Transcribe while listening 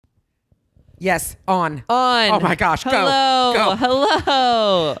Yes, on. On. Oh my gosh, go. Hello. Go.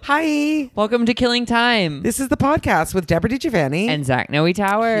 Hello. Hi. Welcome to Killing Time. This is the podcast with Deborah DiGiovanni. And Zach Noe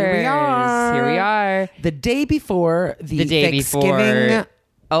Towers. Here we are. Here we are. The day before the day Thanksgiving before.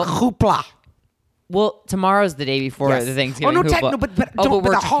 Oh. hoopla. Well, tomorrow's the day before Yes. the Thanksgiving. Oh, no, hoopla. but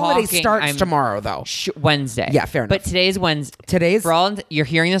we're the holiday talking- starts tomorrow, though. Wednesday. Yeah, fair enough. But today's Wednesday. Today's? You're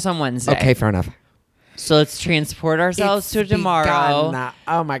hearing this on Wednesday. Okay, fair enough. So let's transport ourselves to tomorrow. begun.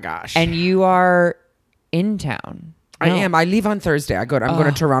 Oh my gosh. And you are in town. I No. am. I leave on Thursday. I'm going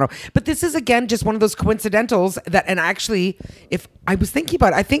to Toronto. But this is again just one of those coincidentals that, and actually, if I was thinking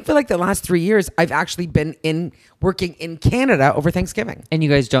about it, I think for like the last 3 years, I've actually been working in Canada over Thanksgiving. And you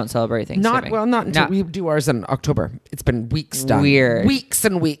guys don't celebrate Thanksgiving? Not until we do ours in October. It's been weeks done. Weird. Weeks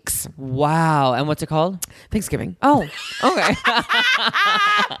and weeks. Wow. And what's it called? Thanksgiving. Oh, okay.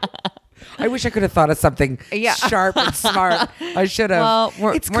 I wish I could have thought of something Yeah. sharp and smart. I should have. Well,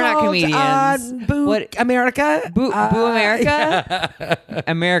 we're not comedians. Boo What- America. Boo America?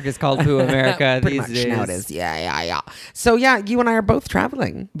 America's called Boo America Pretty these much days. nowadays. Yeah. So yeah, you and I are both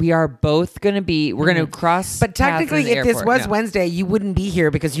traveling. We are both going to be, we're going to cross But technically, paths in if the this airport. was No. Wednesday, you wouldn't be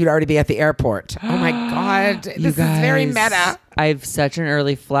here because you'd already be at the airport. Oh my God. This You is very guys, meta. I have such an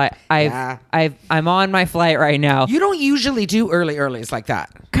early flight. Yeah. I'm on my flight right now. You don't usually do earlys like that.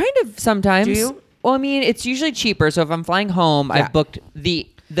 Kind of sometimes. Do you? Well, I mean, it's usually cheaper. So if I'm flying home, Yeah. I've booked the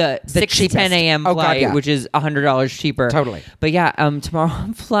 6 to cheapest. 10 a.m. Oh, God, flight, yeah. which is $100 cheaper. Totally. But yeah, tomorrow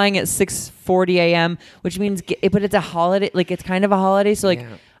I'm flying at 6:40 a.m., which means, but it's a holiday. Like it's kind of a holiday. So like Yeah.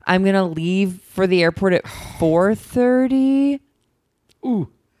 I'm gonna leave for the airport at 4:30. Ooh.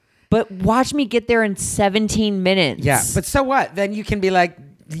 But watch me get there in 17 minutes. Yeah. But so what? Then you can be like,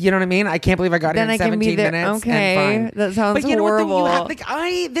 you know what I mean? I can't believe I got Then here in I can be 17 there. minutes. Okay, and fine. that sounds But you know what? Though? horrible. You have,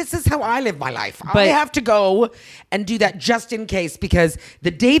 like, this is how I live my life. I But- have to go and do that just in case, because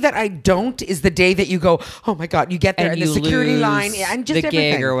the day that I don't is the day that you go, oh my God, you get there And and the you security lose line and just the gig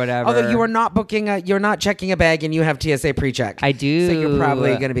everything. or whatever. Although you are not you're not checking a bag and you have TSA pre-check. I do. So you're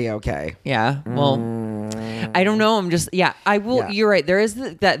probably going to be okay. Yeah. Well, I don't know. I'm just, I will. Yeah. You're right. There is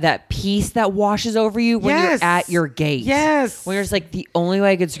that peace that washes over you when Yes. you're at your gate. Yes. When you're just like, the only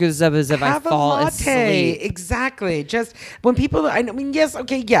way I could screw this up is if Have I fall a latte. asleep. Exactly. Just when people, I mean, yes,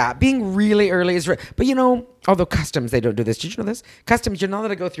 okay, yeah, being really early is, but you know, although customs, they don't do this. Did you know this? Customs, you're not allowed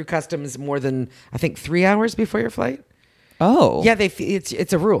to go through customs more than, I think, 3 hours before your flight. Oh. Yeah,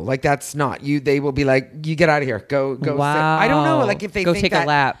 it's a rule. Like that's not you. They will be like, you get out of here. Go. Wow. Sit. I don't know. Like if they Go think take a that,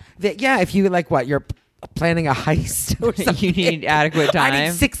 lap. yeah, if you like what you're planning a heist or something. You need adequate I need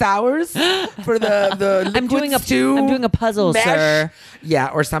time. 6 hours for the I'm doing I'm doing a puzzle, sir. Yeah,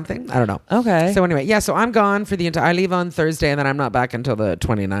 or something. I don't know. Okay. So anyway, yeah. So I'm gone for the entire. I leave on Thursday, and then I'm not back until the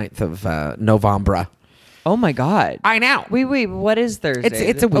 29th of November. Oh my God. I know. Wait. What is Thursday?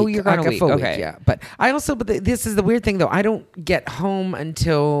 It's a week. Oh, you're gone like a week. full Okay. week, yeah. But I also, this is the weird thing though. I don't get home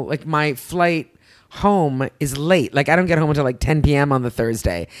until like my flight home is late. Like I don't get home until like 10 p.m. on the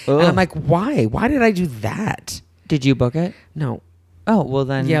Thursday. Ugh. And I'm like, why? Why did I do that? Did you book it? No. Oh, well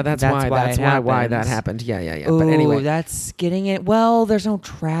then. Yeah, that's why. That's why that happens. happened. Yeah. Oh, But anyway, that's getting it. Well, there's no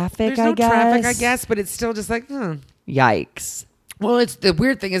traffic, there's I no guess. traffic, I guess, but it's still just like, Yikes. Well, it's the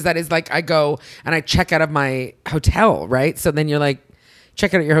weird thing is that is like I go and I check out of my hotel, right? So then you're like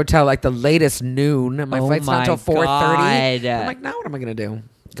check out at your hotel like the latest noon. My Oh flight's not my until 4:30. God. I'm like, now what am I gonna do?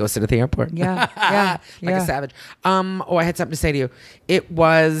 Go sit at the airport. Yeah. like a savage. I had something to say to you. It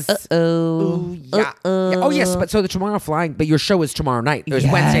was Oh. yeah. Oh yes, but so the tomorrow flying, but your show is tomorrow night. It was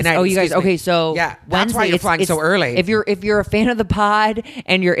Wednesday night. Oh, you guys. excuse me. Okay, so yeah, that's why Wednesday, you're flying so early. If you're a fan of the pod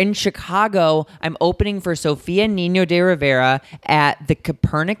and you're in Chicago, I'm opening for Sofia Nino de Rivera at the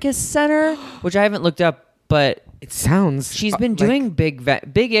Copernicus Center, which I haven't looked up, but it sounds she's been doing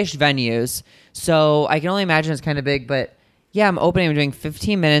big-ish venues, so I can only imagine it's kind of big, but. Yeah, I'm opening. I'm doing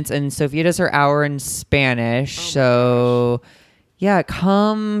 15 minutes, and Sophia does her hour in Spanish. Yeah,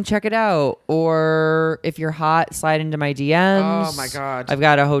 come check it out. Or if you're hot, slide into my DMs. Oh, my God. I've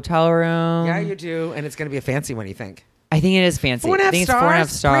got a hotel room. Yeah, you do, and it's going to be a fancy one. You think? I think it is fancy. 4.5 I think it's 4.5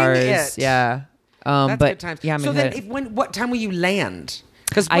 stars? Bring stars. it. Yeah. That's but good times. yeah, I'm so then, excited. what time will you land?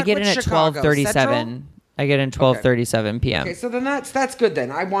 Because I get in at 12:37. I get in 12:37 p.m. Okay, so then that's good.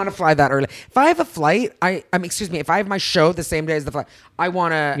 Then I want to fly that early. If I have a flight, excuse me. If I have my show the same day as the flight, I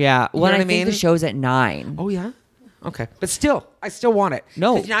want to. Yeah. You know When what I I think mean? the show's at 9. Oh yeah. Okay, but still, I still want it.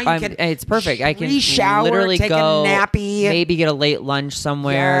 No, 'Cause now you can it's perfect. I can re-shower, literally take go a nappy, maybe get a late lunch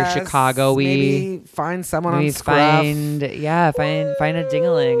somewhere, Yes, Chicago-y. Maybe find someone Maybe on Scruff. find a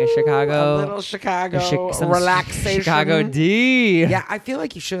dingaling, a Chicago, A little Chicago some relaxation. Chicago D. Yeah, I feel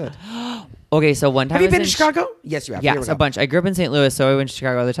like you should. Okay, so one time Have you I was been to Chicago? Yes, you have. Here we Yes, go. a bunch. I grew up in St. Louis, so I went to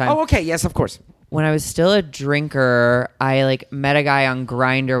Chicago all the time. Oh, okay. Yes, of course. When I was still a drinker, I like met a guy on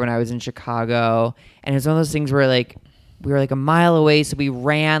Grindr when I was in Chicago, and it was one of those things where like we were like a mile away, so we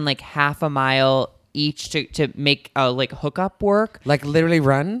ran like half a mile each to make like hookup work. Like literally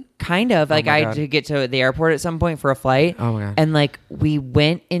run? Kind of. Like my I had God. to get to the airport at some point for a flight. Oh, my God. And like we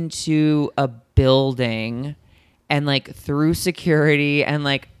went into a building and like through security and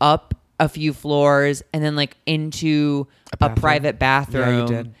like up a few floors and then like into a bathroom? private bathroom. Yeah, you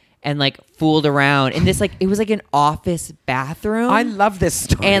did. And like fooled around. And this like it was like an office bathroom. I love this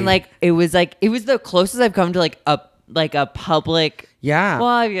story. And like it was the closest I've come to like a public. Yeah. Well,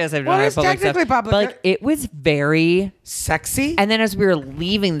 I guess I've Well, done it's public stuff. technically public. But like it was very. Sexy? And then as we were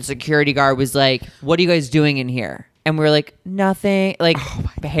leaving, the security guard was like, "What are you guys doing in here?" And we were like, "Nothing." Like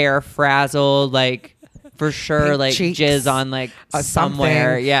hair frazzled, like for sure, Pink like cheeks. jizz on like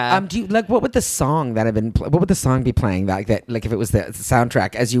somewhere. Something. Yeah. Do you like what would the song that have been? What would the song be playing? Like that? Like if it was the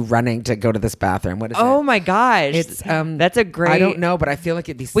soundtrack as you running to go to this bathroom. What is it? Oh my gosh. It's that's a great. I don't know, but I feel like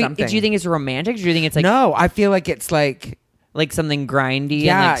it'd be Wait, something. do you think it's romantic? Do you think it's like no, I feel like it's like something grindy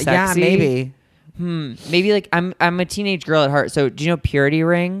yeah, and like sexy? maybe. Maybe like I'm a teenage girl at heart. So do you know Purity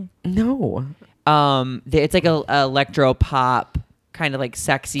Ring? No, It's like a electro pop kind of like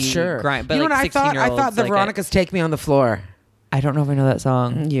sexy sure. grind. But you know like what I thought? I 16-year-olds thought the like it. Veronica's "Take Me on the Floor." I don't know if I know that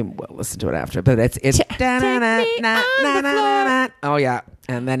song. You will listen to it after, but it's oh yeah,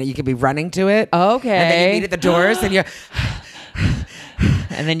 and then you could be running to it. Okay. and then you meet at the doors, and you're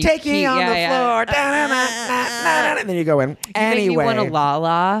And then you take me keep- on yeah, the yeah. floor, and then you go in. Make Me Anyway, Wanna La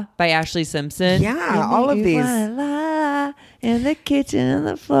La by Ashley Simpson. Yeah, all of Me these. Wanna La La in the kitchen on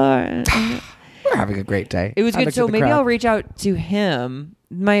the floor. we're having a great day. It was I good. looked So at the maybe crowd. I'll reach out to him.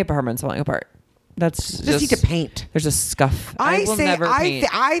 My apartment's falling apart. That's just need to paint. There's a scuff. I will say never paint.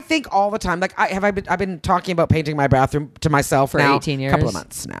 I think all the time. Like I've been talking about painting my bathroom to myself For now 18 years? A couple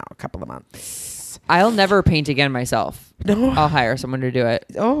of months. I'll never paint again myself. No. I'll hire someone to do it.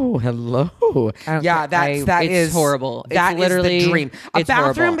 Oh, hello. I don't Yeah, care. that it's is horrible. That It's is literally the dream. A it's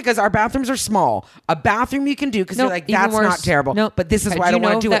bathroom horrible. because our bathrooms are small. A bathroom you can do because Nope, you're like even that's worse. not terrible. Nope. But this is Do why I you don't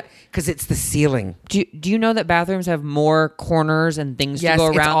want know to do that- it because it's the ceiling. Do you know that bathrooms have more corners and things to go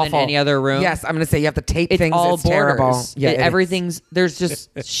it's around than awful. any other room? Yes, I'm going to say you have to tape It's things. all It's borders. terrible. Yeah, it is. Everything's there's just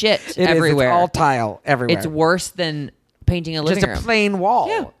shit It is. everywhere. It's all tile everywhere. It's worse than painting a living just a room. plain wall.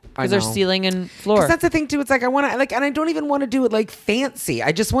 Yeah, I because there's know. ceiling and floor. Because that's the thing too. It's like I want to like, and I don't even want to do it like fancy.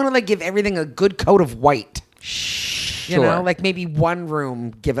 I just want to like give everything a good coat of white. You know, Sure. like maybe one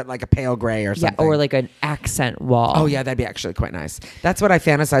room give it like a pale gray or yeah, something. or like an accent wall. oh yeah, that'd be actually quite nice. That's what I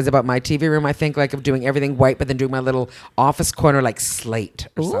fantasize about my TV room. I think like of doing everything white, but then doing my little office corner like slate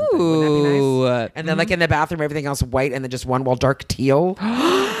or something. Wouldn't that be Ooh. nice? And then like in the bathroom, everything else white, and then just one wall dark teal.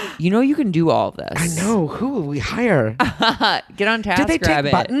 You know you can do all of this. I know. Who will we hire? Get on task. Do they grab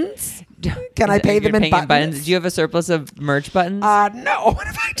take it. buttons? Can I pay them You're in paying buttons? Do you have a surplus of merch buttons? No. What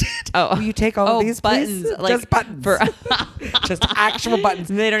if I did? Oh. Will you take all of these, buttons, please? like Just buttons. for Just actual buttons.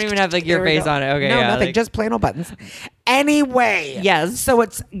 They don't even have like your There we face go. on it. Okay, no, yeah, nothing. like- Just plain old buttons. Anyway, Yes. So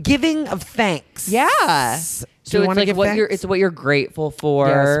it's giving of thanks. yeah. Do So you it's wanna like give what thanks? it's what you're grateful for.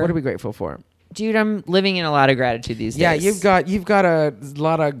 Yes. What are we grateful for? Dude, I'm living in a lot of gratitude these days. Yeah, you've got a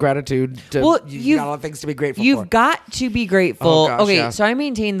lot of gratitude. Well, you've got a lot of things to be grateful for. You've got to be grateful. Oh, gosh, okay, yeah. so I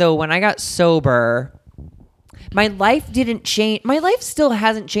maintain though when I got sober, my life didn't change. My life still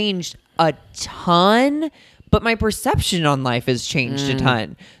hasn't changed a ton, but my perception on life has changed Mm. a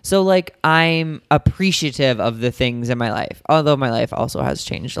ton. So like I'm appreciative of the things in my life, although my life also has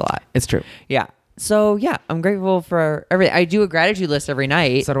changed a lot. It's true. Yeah. So yeah, I'm grateful for everything. I do a gratitude list every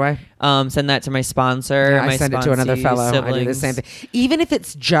night. So do I. Send that to my sponsor. I my send it to another sponsee, fellow. Siblings, I do the same thing. Even if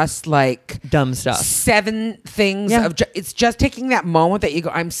it's just like Dumb stuff. 7 things Yeah. of it's just taking that moment that you go,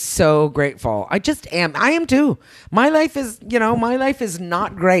 I'm so grateful. I just am. I am too. My life is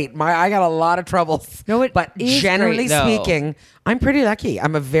not great. I got a lot of troubles. No, it but is generally great, though. speaking, I'm pretty lucky.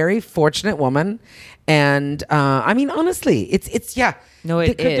 I'm a very fortunate woman. And I mean, honestly, it's yeah. No, it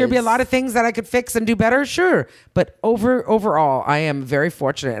Could there be a is. lot of things that I could fix and do better? Sure. But overall, I am very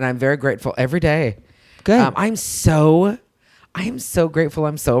fortunate and I'm very grateful every day. Good. I am so grateful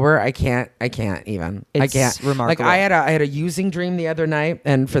I'm sober. I can't even. I It's can't. remarkable. Like I had a using dream the other night,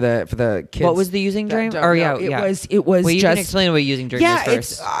 and for the kids. What was the using that dream? don't Or know, yeah, it was Well, you just can explain what using dream yeah,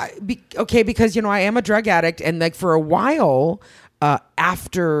 is it's first. okay because I am a drug addict, and like for a while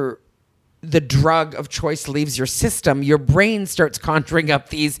after the drug of choice leaves your system, your brain starts conjuring up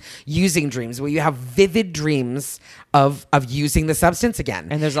these using dreams where you have vivid dreams of using the substance again.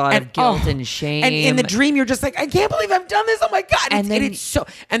 And there's a lot of guilt and shame. And in the dream, you're just like, I can't believe I've done this. Oh my God. And then it's so,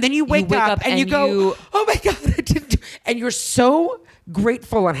 and then you wake up and you go, oh my God, I didn't do, and you're so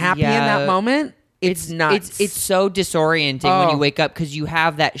grateful and happy in that moment. It's nuts. It's so disorienting when you wake up because you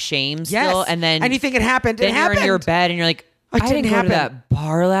have that shame still. And then you think it happened. Then you're in your bed and you're like, I didn't go to that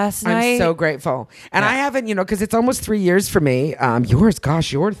bar last night. I'm so grateful. And I haven't, because it's almost 3 years for me. Your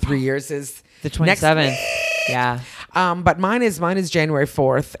 3 years is the 27th. Yeah. But mine is January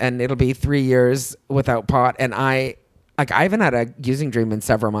 4th, and it'll be 3 years without pot. And I haven't had a using dream in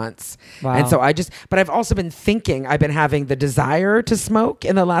several months. Wow. And so but I've also been thinking, I've been having the desire to smoke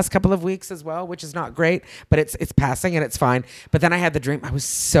in the last couple of weeks as well, which is not great, but it's passing and it's fine. But then I had the dream. I was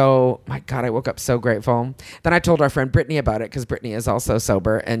my God, I woke up so grateful. Then I told our friend Brittany about it because Brittany is also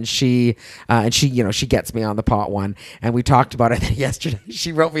sober, and she gets me on the pot one, and we talked about it yesterday.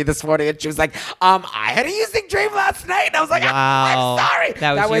 She wrote me this morning and she was like, I had a using dream last night. And I was like, wow. I'm sorry.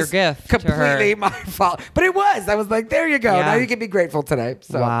 That was your gift. Completely my fault. But it was. I was like, there you go. Yeah. Now you can be grateful today.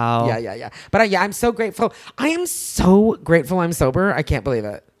 So, wow. Yeah. But I'm so grateful. I am so grateful I'm sober. I can't believe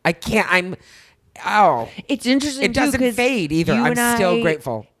it. It's interesting. It doesn't fade either. I'm still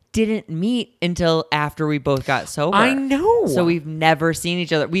grateful. Didn't meet until after we both got sober. I know. So we've never seen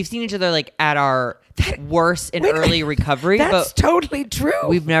each other. We've seen each other like at our worst in early recovery. That's totally true.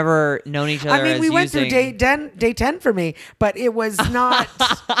 We've never known each other. I mean, we went through day 10 for me, but it was not.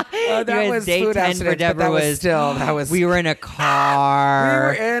 That was day food 10 for Deborah. We were in a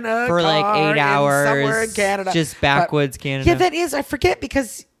car. For like 8 hours somewhere in Canada, just backwoods Canada. Yeah, that is. I forget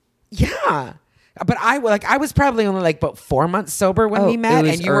because But I was probably only like about 4 months sober when we met,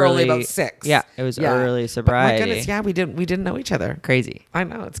 and you were only about 6. Yeah, it was early sobriety. But my goodness, we didn't know each other. Crazy. I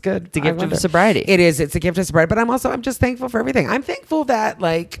know, it's good. It's a gift of sobriety. It is. It's a gift of sobriety. But I'm just thankful for everything. I'm thankful that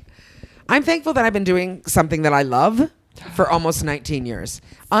I've been doing something that I love for almost 19 years.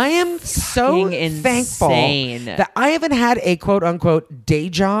 I am so thankful that I haven't had a quote unquote day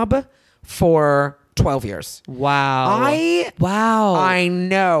job for 12 years. Wow. I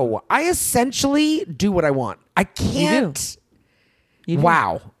know. I essentially do what I want. I can't. You do.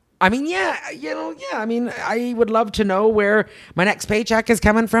 Wow. I mean, I mean, I would love to know where my next paycheck is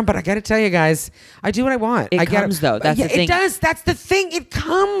coming from, but I got to tell you guys, I do what I want. It comes though. That's the thing. It does. That's the thing. It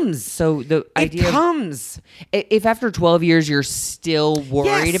comes. So the idea comes. If after 12 years you're still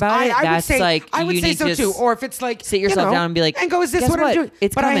worried about it, that's like I would say so too. Or if it's like sit yourself down and be like, and go, is this what I'm doing?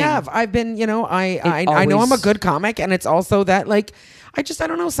 It's but coming. I've been, I know I'm a good comic, and it's also that like. I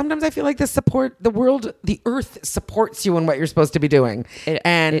don't know. Sometimes I feel like the earth supports you in what you're supposed to be doing.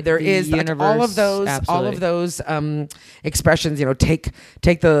 There is like all of those expressions, take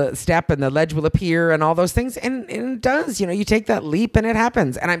the step and the ledge will appear and all those things. And it does, you take that leap and it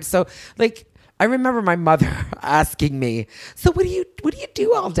happens. And I'm so like, I remember my mother asking me, so what do you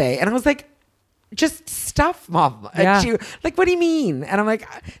do all day? And I was like, just stuff, Mom. Yeah. And she, like, what do you mean? And I'm like,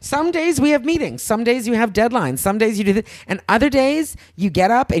 some days we have meetings. Some days you have deadlines. Some days you do this. And other days you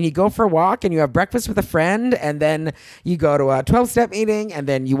get up and you go for a walk and you have breakfast with a friend. And then you go to a 12-step meeting. And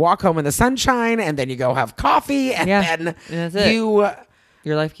then you walk home in the sunshine. And then you go have coffee. And then that's it.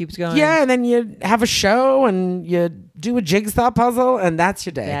 Your life keeps going. Yeah, and then you have a show and you do a jigsaw puzzle, and that's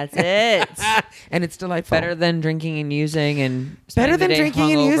your day. That's it. And it's delightful. Better than drinking and using and better than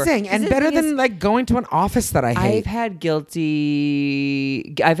drinking and using, and better than like going to an office that I hate. I've had guilt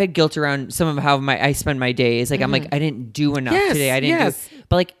around some of how I spend my days. Like I'm like, I didn't do enough today. I didn't do.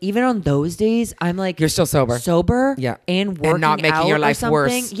 But like even on those days, I'm like, you're still sober, yeah, and working and not making out your life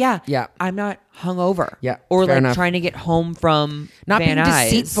worse. Yeah. I'm not hungover. Yeah, or like enough. Trying to get home from not Van being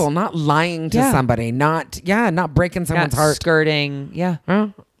Nuys. Deceitful, not lying to somebody, not breaking someone's heart, skirting. Yeah,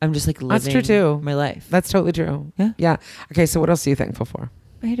 I'm just like living. That's true too. My life. That's totally true. Yeah. Okay, so what else are you thankful for?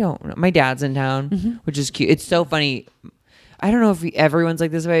 I don't know. My dad's in town, which is cute. It's so funny. I don't know if everyone's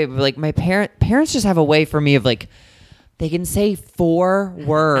like this way, but like my parents just have a way for me of like. They can say 4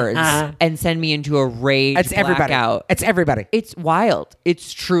 words and send me into a rage blackout. It's everybody. It's wild.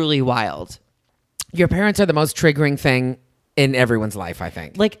 It's truly wild. Your parents are the most triggering thing in everyone's life, I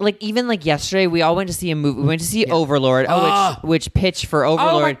think. Like even like yesterday, we all went to see a movie. We went to see Overlord, which pitch for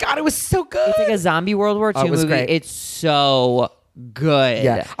Overlord. Oh my God, it was so good. It's like a zombie World War II movie. Great. It's so good.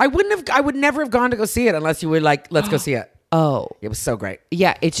 Yeah, I would never have gone to go see it unless you were like, let's go see it. Oh, it was so great.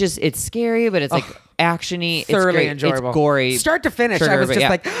 Yeah, it's scary, but it's like actiony. Thoroughly it's enjoyable. It's gory. Start to finish. I was just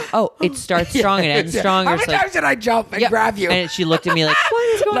like, oh, it starts strong and ends strong. How many times did I jump and grab you? And she looked at me like,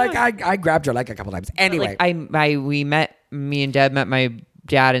 what is going on? Like I grabbed her like a couple times. Anyway, me and Deb met my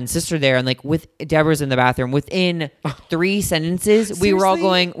dad and sister there, and like with Deborah's in the bathroom. Within 3 sentences, we were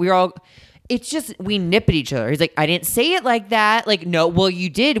all. It's just we nip at each other. He's like, I didn't say it like that. Like, no, well, you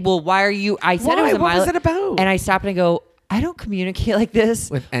did. Well, why are you? I said it was a What was it about? And I stopped and I go, I don't communicate like this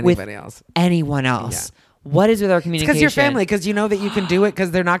With anybody else. Anyone else. Yeah. What is with our communication? Because you're family. Because you know that you can do it.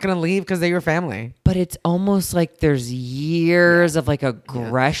 Because they're not going to leave. Because they're your family. But it's almost like there's years of like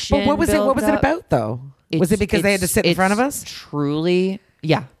aggression. But what was it? What was it about though? Was it because they had to sit in front of us? Truly,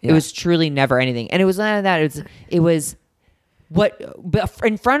 yeah. It was truly never anything, and it was none of that. It was what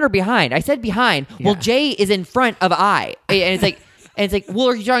in front or behind. I said behind. Yeah. Well, Jay is in front of I, and it's like. And it's like, well,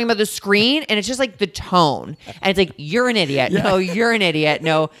 are you talking about the screen? And it's just like the tone. And it's like, you're an idiot. No, you're an idiot.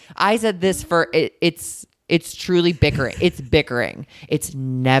 No, I said this for it. It's truly bickering. It's bickering. It's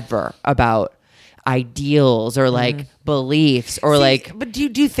never about ideals or like beliefs or like. But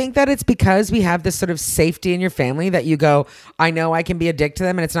do you think that it's because we have this sort of safety in your family that you go, I know I can be a dick to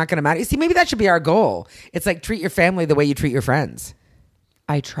them and it's not going to matter? You see, maybe that should be our goal. It's like treat your family the way you treat your friends.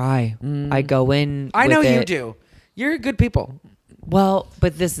 I try. I go in. I know you it. do. You're good people. Well,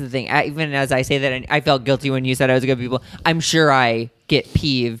 but this is the thing. Even as I say that, I felt guilty when you said I was a good people. I'm sure I get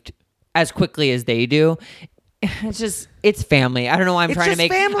peeved as quickly as they do. It's family. I don't know why I'm trying to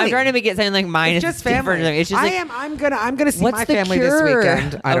make. Family. I'm trying to make it sound like mine is just different. family. It's just I'm gonna see what's my the family this cure?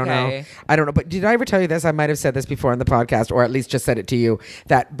 weekend. I don't know. But did I ever tell you this? I might have said this before on the podcast, or at least just said it to you.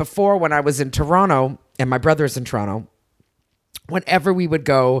 That before, when I was in Toronto and my brother's in Toronto, whenever we would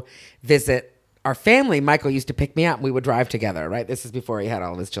go visit our family, Michael used to pick me up. We would drive together, right? This is before he had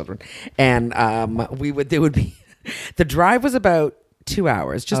all of his children. And the drive was about 2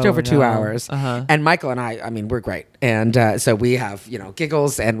 hours, just over 2 hours. And Michael and I mean, we're great. And so we have,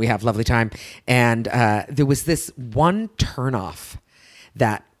 giggles and we have lovely time. And there was this one turnoff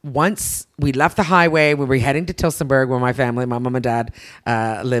that once we left the highway, we were heading to Tillsonburg where my family, my mom and dad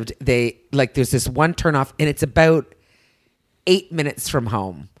lived. There's this one turnoff and it's about 8 minutes from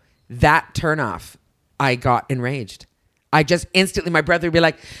home. That turnoff, I got enraged. I just instantly, my brother would be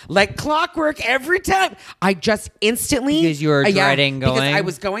like clockwork every time. I just instantly. Because you were dreading going? Because I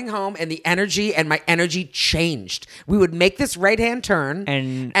was going home and the energy changed. We would make this right-hand turn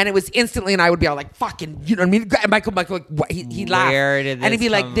and it was instantly, and I would be all like, fucking, you know what I mean? And Michael, like, what? He laughed. Where did this and he'd be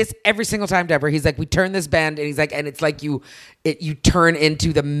come? like, this every single time, Deborah. He's like, we turn this bend, and he's like, and it's like you turn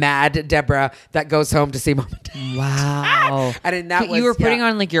into the mad Deborah that goes home to see mom and dad. Wow. And in that you were putting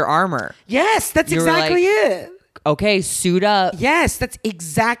on like your armor. Yes, that's exactly it. Okay, suit up. Yes, that's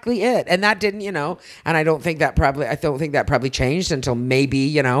exactly it. And that didn't, and I don't think that probably changed until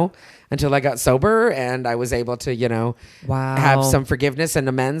maybe, until I got sober and I was able to, wow, have some forgiveness and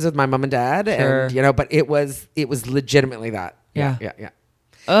amends with my mom and dad. Sure. And, but it was legitimately that. Yeah.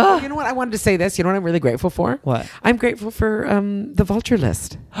 You know what? I wanted to say this. You know what I'm really grateful for? What? I'm grateful for the Vulture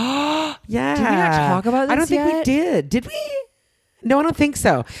list. Yeah. Did we not talk about this I don't think we did. Did we? No, I don't think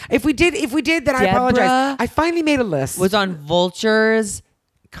so. If we did, then I apologize. I finally made a list. Was on Vultures.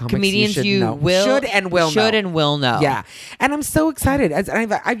 Comics comedians you should and will know. Yeah, and I'm so excited. As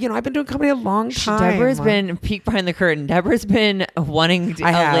I've been doing comedy a long time. Deborah's been peek behind the curtain. Deborah's been wanting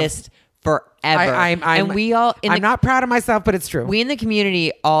a list forever. And we all. I'm not proud of myself, but it's true. We in the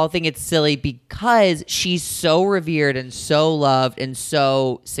community all think it's silly because she's so revered and so loved and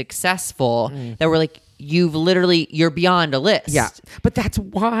so successful that we're like, you're beyond a list. Yeah. But that's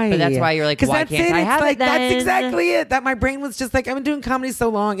why. You're like, why can't I have it then? That's exactly it. That my brain was just like, I've been doing comedy so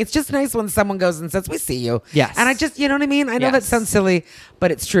long. It's just nice when someone goes and says, we see you. Yes. And I just, you know what I mean? I know that sounds silly, but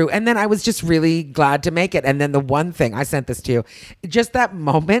it's true. And then I was just really glad to make it. And then the one thing, I sent this to you, just that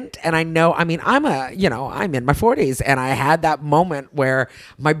moment. And I know, I'm in my 40s. And I had that moment where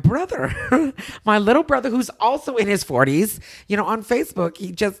my brother, my little brother, who's also in his 40s, on Facebook,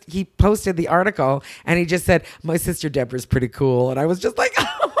 he posted the article. And he just said, my sister Deborah's pretty cool. And I was just like,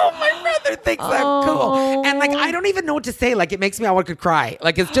 oh, my brother thinks I'm cool. And like, I don't even know what to say. Like, it makes me, I want to cry.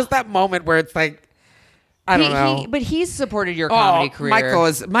 Like, it's just that moment where it's like, I don't know. But he's supported your comedy career.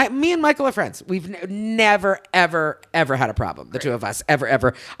 Me and Michael are friends. We've never, ever, ever had a problem. The two of us,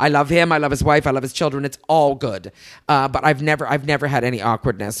 ever. I love him. I love his wife. I love his children. It's all good. But I've never had any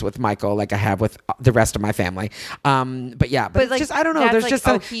awkwardness with Michael like I have with the rest of my family. But it's like, just, I don't know. There's just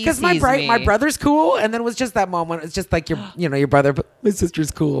because my brother's cool, and then it was just that moment. It's just like your brother, but my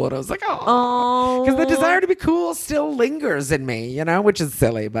sister's cool, and I was like, oh, because the desire to be cool still lingers in me, which is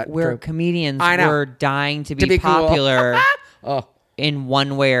silly, but we're comedians. I know. We're dying to be popular cool. in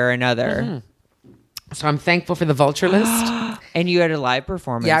one way or another. So I'm thankful for the Vulture list. And you had a live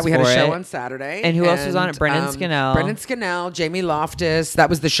performance. Yeah, we had a for show it. on Saturday. And who else was on it? Brendan Scannell. Brendan Scannell, Jamie Loftus. That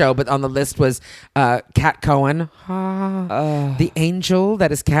was the show, but on the list was Kat Cohen. The angel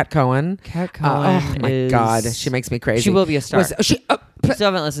that is Kat Cohen. Kat Cohen oh my God, she makes me crazy. She will be a star. Was, she, You still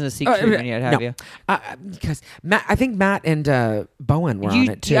haven't listened to Seek Treatment yet, have you? Because I think Matt and Bowen were on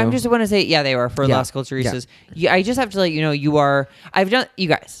it too. I'm just want to say, yeah, they were for Las Culturistas. Yeah, I just have to let you know, you are. You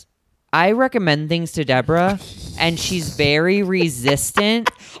guys. I recommend things to Deborah, and she's very resistant.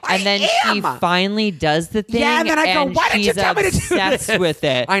 And then she finally does the thing. Yeah, and then I go, why didn't you tell me to do obsessed this? with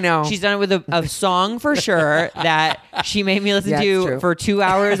it. I know. She's done it with a song for sure that she made me listen to for 2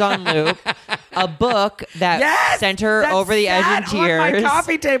 hours on loop. A book that sent her over the edge in tears. On my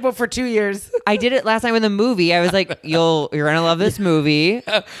coffee table for 2 years. I did it last night with a movie. I was like, you're gonna love this movie.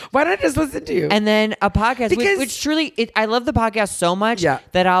 Why don't I just listen to you? And then a podcast, which truly, I love the podcast so much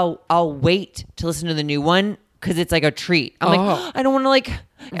that I'll wait to listen to the new one because it's like a treat. I'm like, I don't want to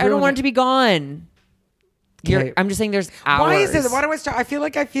I don't want it to be gone. I'm just saying there's hours. Why is it? Why do I start? I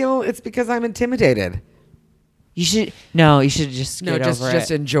feel it's because I'm intimidated. You should just get over it.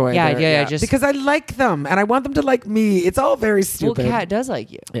 Just enjoy. Yeah. Just because I like them and I want them to like me. It's all very stupid. Well, Kat does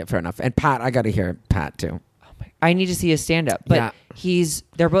like you. Yeah, fair enough. And Pat, I got to hear Pat too. I need to see his stand up, but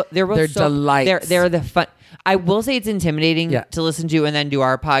they're both delights. They're the fun. I will say it's intimidating to listen to and then do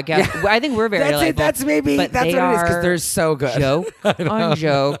our podcast. Yeah. I think we're very delightful. That's what it is because they're so good. Joke on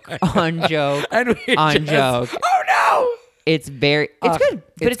joke on joke on joke. Oh no! It's good,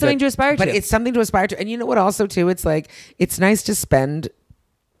 but it's something to aspire to. But it's something to aspire to, and you know what? Also, too, it's it's nice to spend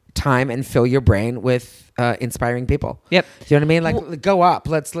time and fill your brain with inspiring people. Yep. Do you know what I mean? Go up.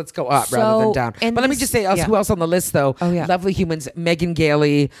 Let's go up rather than down. But let me just say who else on the list though? Oh yeah. Lovely humans: Megan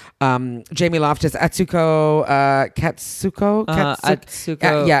Gailey, Jamie Loftus, Katsuko.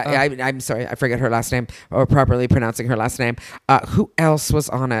 I'm sorry, I forget her last name or properly pronouncing her last name. Who else was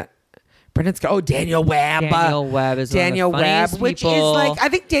on it? Daniel Webb. Daniel Webb is Daniel one of the funniest Webb, which people is I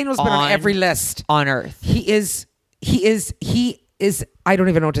think Daniel's been on every list on earth. He is. I don't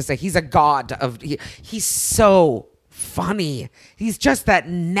even know what to say. He's a god of. He's so funny. He's just that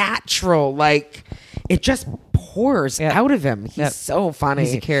natural. It just pours out of him. He's so funny.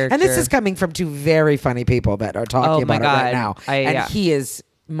 He's a character. And this is coming from two very funny people that are talking about it right now. He is.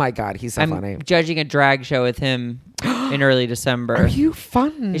 My God, he's so funny. I'm judging a drag show with him in early December. Are you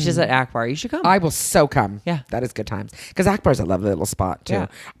fun? It's just at Akbar. You should come. I will so come. Yeah. That is good times. Because Akbar's a lovely little spot too.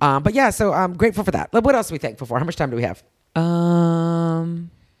 Yeah. But yeah, so I'm grateful for that. What else are we thankful for? How much time do we have?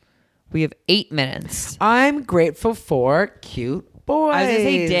 We have 8 minutes. I'm grateful for cute boys. I was going to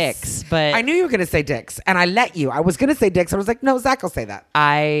say dicks, but... I knew you were going to say dicks, and I let you. I was going to say dicks, and I was like, no, Zach will say that.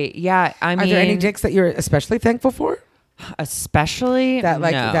 I mean... Are there any dicks that you're especially thankful for? Especially? That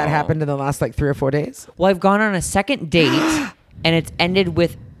no. that happened in the last 3 or 4 days? Well, I've gone on a second date, and it's ended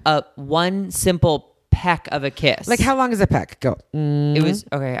with one simple peck of a kiss. How long is a peck? Go. It was...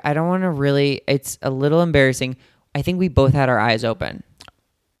 Okay, I don't want to really... It's a little embarrassing. I think we both had our eyes open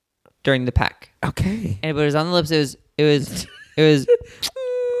during the peck. Okay. And it was on the lips. It was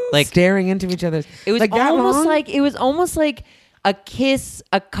staring into each other's. It was almost like a kiss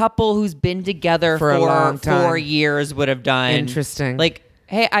a couple who's been together for a long time. 4 years would have done. Interesting.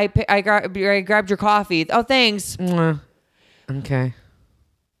 Hey, I grabbed your coffee. Oh, thanks. Okay.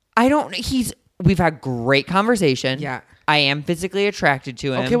 We've had great conversation. Yeah. I am physically attracted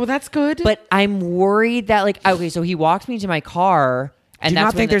to him. Okay, well that's good. But I'm worried that so he walks me to my car. And do you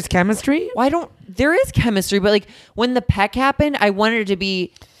not think there's chemistry? Well, there is chemistry, but when the peck happened, I wanted it to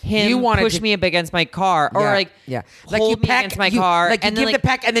be him push me up against my car or hold me against my car. And you give the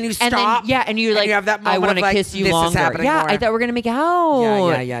peck and then you stop. And you're and you have that moment I want to kiss you longer. Yeah, I thought we were going to make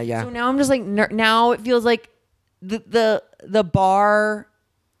out. Yeah. So now I'm just now it feels like the bar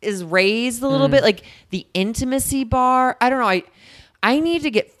is raised a little bit, the intimacy bar. I don't know. I need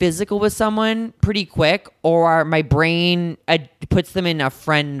to get physical with someone pretty quick, or my brain puts them in a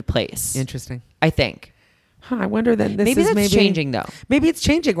friend place. Interesting. I think. I wonder then this maybe is that's changing though. Maybe it's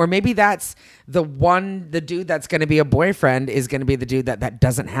changing, or maybe that's the dude that's going to be a boyfriend is going to be the dude that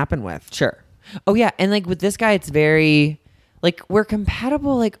doesn't happen with. Sure. Oh yeah, and with this guy, it's very we're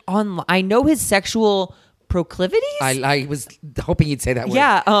compatible. I know his sexual proclivities. I was hoping you'd say that word.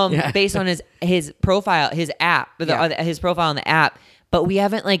 Yeah, based on his profile, his app, his profile on the app, but we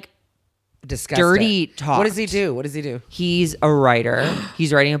haven't discussed dirty talk. What does he do? He's a writer.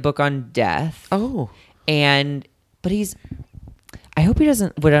 He's writing a book on death. Oh, but I hope he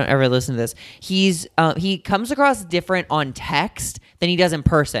wouldn't ever listen to this. He comes across different on text than he does in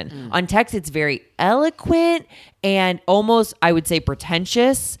person. On text, it's very eloquent and almost, I would say,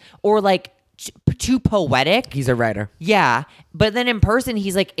 pretentious or too poetic. He's a writer. Yeah. But then in person,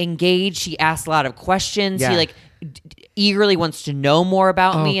 he's like engaged. He asks a lot of questions. Yeah. He like eagerly wants to know more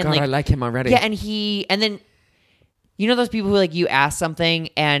about Oh me. And God, like, I like him already. yeah. And then, you know, those people who like you ask something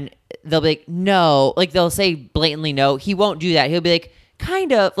and they'll be like, no, like they'll say blatantly no. He won't do that. He'll be like,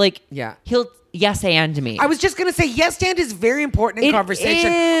 kind of like, Yeah. he'll yes and me. I was just gonna say yes and is very important in It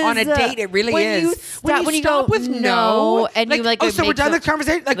conversation is. on a date. It really When is. you stop- when you stop go, with no, and you, like, oh, so we're make done some- the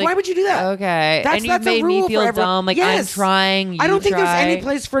conversation. Like, why would you do that? Okay. that's And you that's made a me rule feel for everyone. dumb, like, I'm trying, I don't you think there's try. any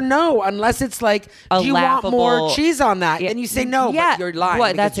place for no unless it's like, A do you want more laughable- cheese on that? Yeah. And you say no, Yeah. but you're lying.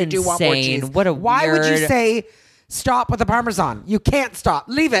 What? because That's you do want more insane. cheese. What a Why would you weird- say stop with the Parmesan? You can't stop.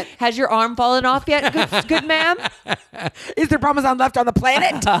 Leave it. Has your arm fallen off yet, good ma'am? Is there Parmesan left on the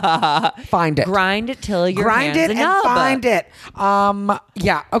planet? Find it. Grind it till your Grind hands it and nub. find it.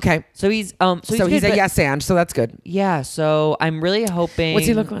 Yeah. Okay. So he's So he's good, a but- yes and. So that's good. Yeah. So I'm really hoping. What's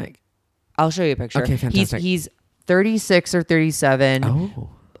he look like? I'll show you a picture. Okay, fantastic. He's 36 or 37. Oh.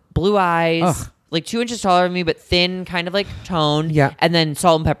 Blue eyes. Ugh. Like 2 inches taller than me, but thin, kind of like toned. Yeah. And then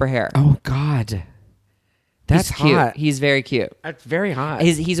salt and pepper hair. Oh God. That's He's cute. hot. He's very cute. That's very hot.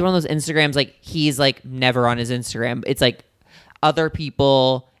 He's one of those Instagrams, like he's like never on his Instagram. It's like other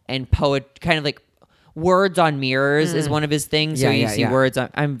people and poet, kind of like words on mirrors is one of his things. So Yeah, you yeah, see yeah. words on,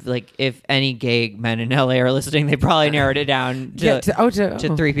 I'm like, if any gay men in LA are listening, they probably narrowed it down to, Yeah,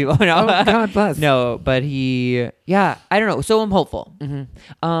 to 3 people. No. Oh, God bless. No, but yeah, I don't know. So I'm hopeful.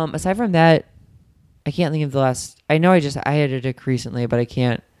 Mm-hmm. Aside from that, I can't think of the last, I know I had a dick recently, but I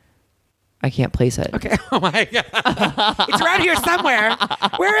can't place it. Okay. Oh my God. It's around here somewhere.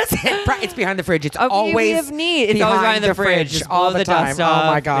 Where is it? It's behind the fridge. It's always we have need. It's always behind the fridge. Just all blow the the time. dust Oh off.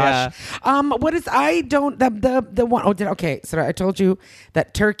 my gosh. What is? I don't. The one. Oh, okay. So I told you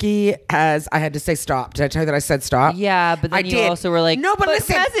that Turkey has. I had to say stop. Did I tell you that I said stop? Yeah, but then I you did. also were like, no, but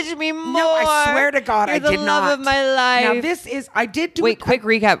listen. message me more. No, I swear to God, You're I the did love not. of my life. Now this is. I did do. Wait, quick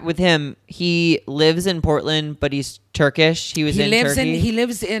recap with him. He lives in Portland, but he's Turkish. He lives Turkey. He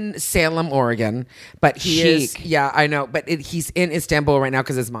lives in Salem, Oregon, but he is. Chic. Yeah, I know. But he's in Istanbul right now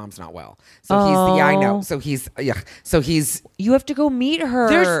because his mom's not well. So he's. Yeah, I know. Oh. So he's. Yeah. So he's. You have to go meet her.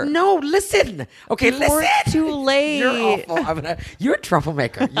 There's no listen. Okay, Before listen. it's too late. You're awful. You're a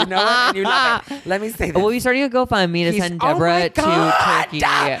troublemaker. You know it, and you love it. Let me say this. Well, we're starting a GoFundMe to He's- send oh my Deborah to God!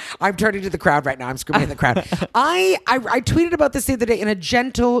 Turkey. I'm turning to the crowd right now. I'm screaming at the crowd. I tweeted about this the other day in a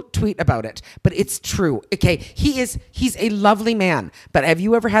gentle tweet about it, but it's true. Okay, he's a lovely man. But have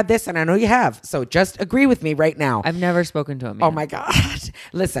you ever had this? And I know you have. So just agree with me right now. I've never spoken to him yet. Oh my God.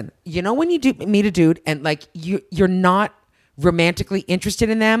 Listen, you know when you meet a dude and like you're not romantically interested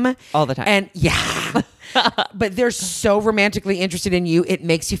in them All the time. and yeah. But they're so romantically interested in you, it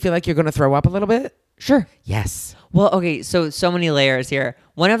makes you feel like you're going to throw up a little bit. Sure. Yes. Well, okay, so many layers here.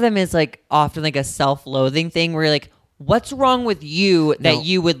 One of them is like often like a self-loathing thing where you're like, what's wrong with you that No.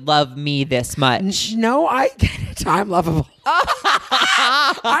 you would love me this much? No, I get it. I'm lovable.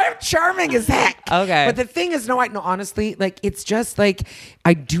 I'm charming as heck. Okay. But the thing is, no, honestly, like, it's just like,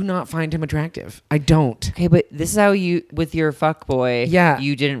 I do not find him attractive. I don't. Okay, but this is how you, with your fuck boy, Yeah.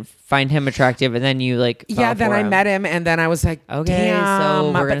 you didn't find him attractive and then you like fell Yeah, then for I him. met him, and then I was like, Okay, damn. so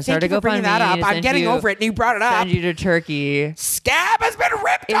we're But gonna start thank a you for bringing that GoFundMe up. to I'm send getting you- over it, and you brought it up. Send you to Turkey. Scab has been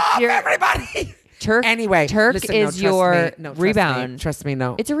ripped It's off, your- everybody. Turk. Anyway, Turk listen, is no, your trust me. No, trust rebound. Me. Trust me,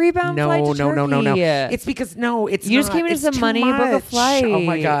 no. It's a rebound no, flight to no. Turkey. It's because it's You just not. came into It's some too money, book a much. flight. Oh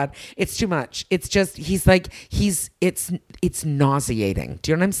my God, it's too much. It's just it's nauseating.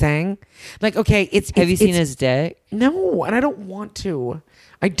 Do you know what I'm saying? Like, okay, Have you seen his dick? No, and I don't want to.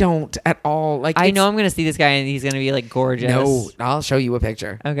 I don't at all. Like, I it's- know I'm gonna see this guy and he's gonna be like gorgeous. No, I'll show you a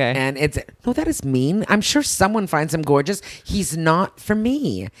picture. Okay. And that is mean. I'm sure someone finds him gorgeous. He's not for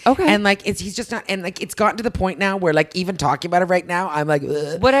me. Okay. And like he's just not. And like it's gotten to the point now where like even talking about it right now, I'm like,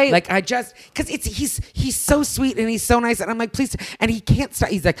 ugh. Because he's so sweet and he's so nice, and I'm like, please. And he can't stop.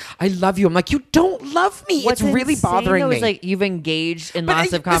 He's like, I love you. I'm like, you don't love me. What's it's really insane, bothering though, me. is like you've engaged in But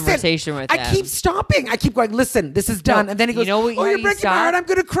lots of listen, conversation with him. I keep stopping. I keep going, listen, this is done. No, And then he goes, you know what- oh, how you're you breaking my heart. stop? I'm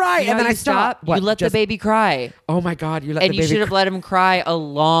going to cry. You know And then how I you stop. You let the baby cry. Oh my God, you let And the you baby should have cry. let him cry a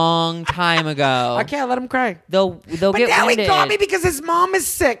long time ago. I can't let him cry. They'll But get now winded. he got me because his mom is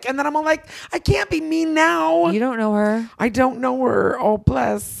sick. And then I'm all like, I can't be mean now. You don't know her. I don't know her. Oh,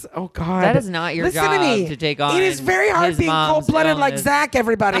 bless. Oh, God. That is not your Listen job to me. to take on It is very hard his being mom's cold-blooded like illness. Zach,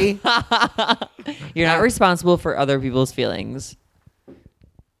 everybody. You're not responsible for other people's feelings.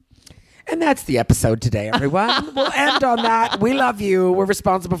 And that's the episode today, everyone. We'll end on that. We love you. We're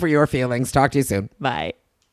responsible for your feelings. Talk to you soon. Bye.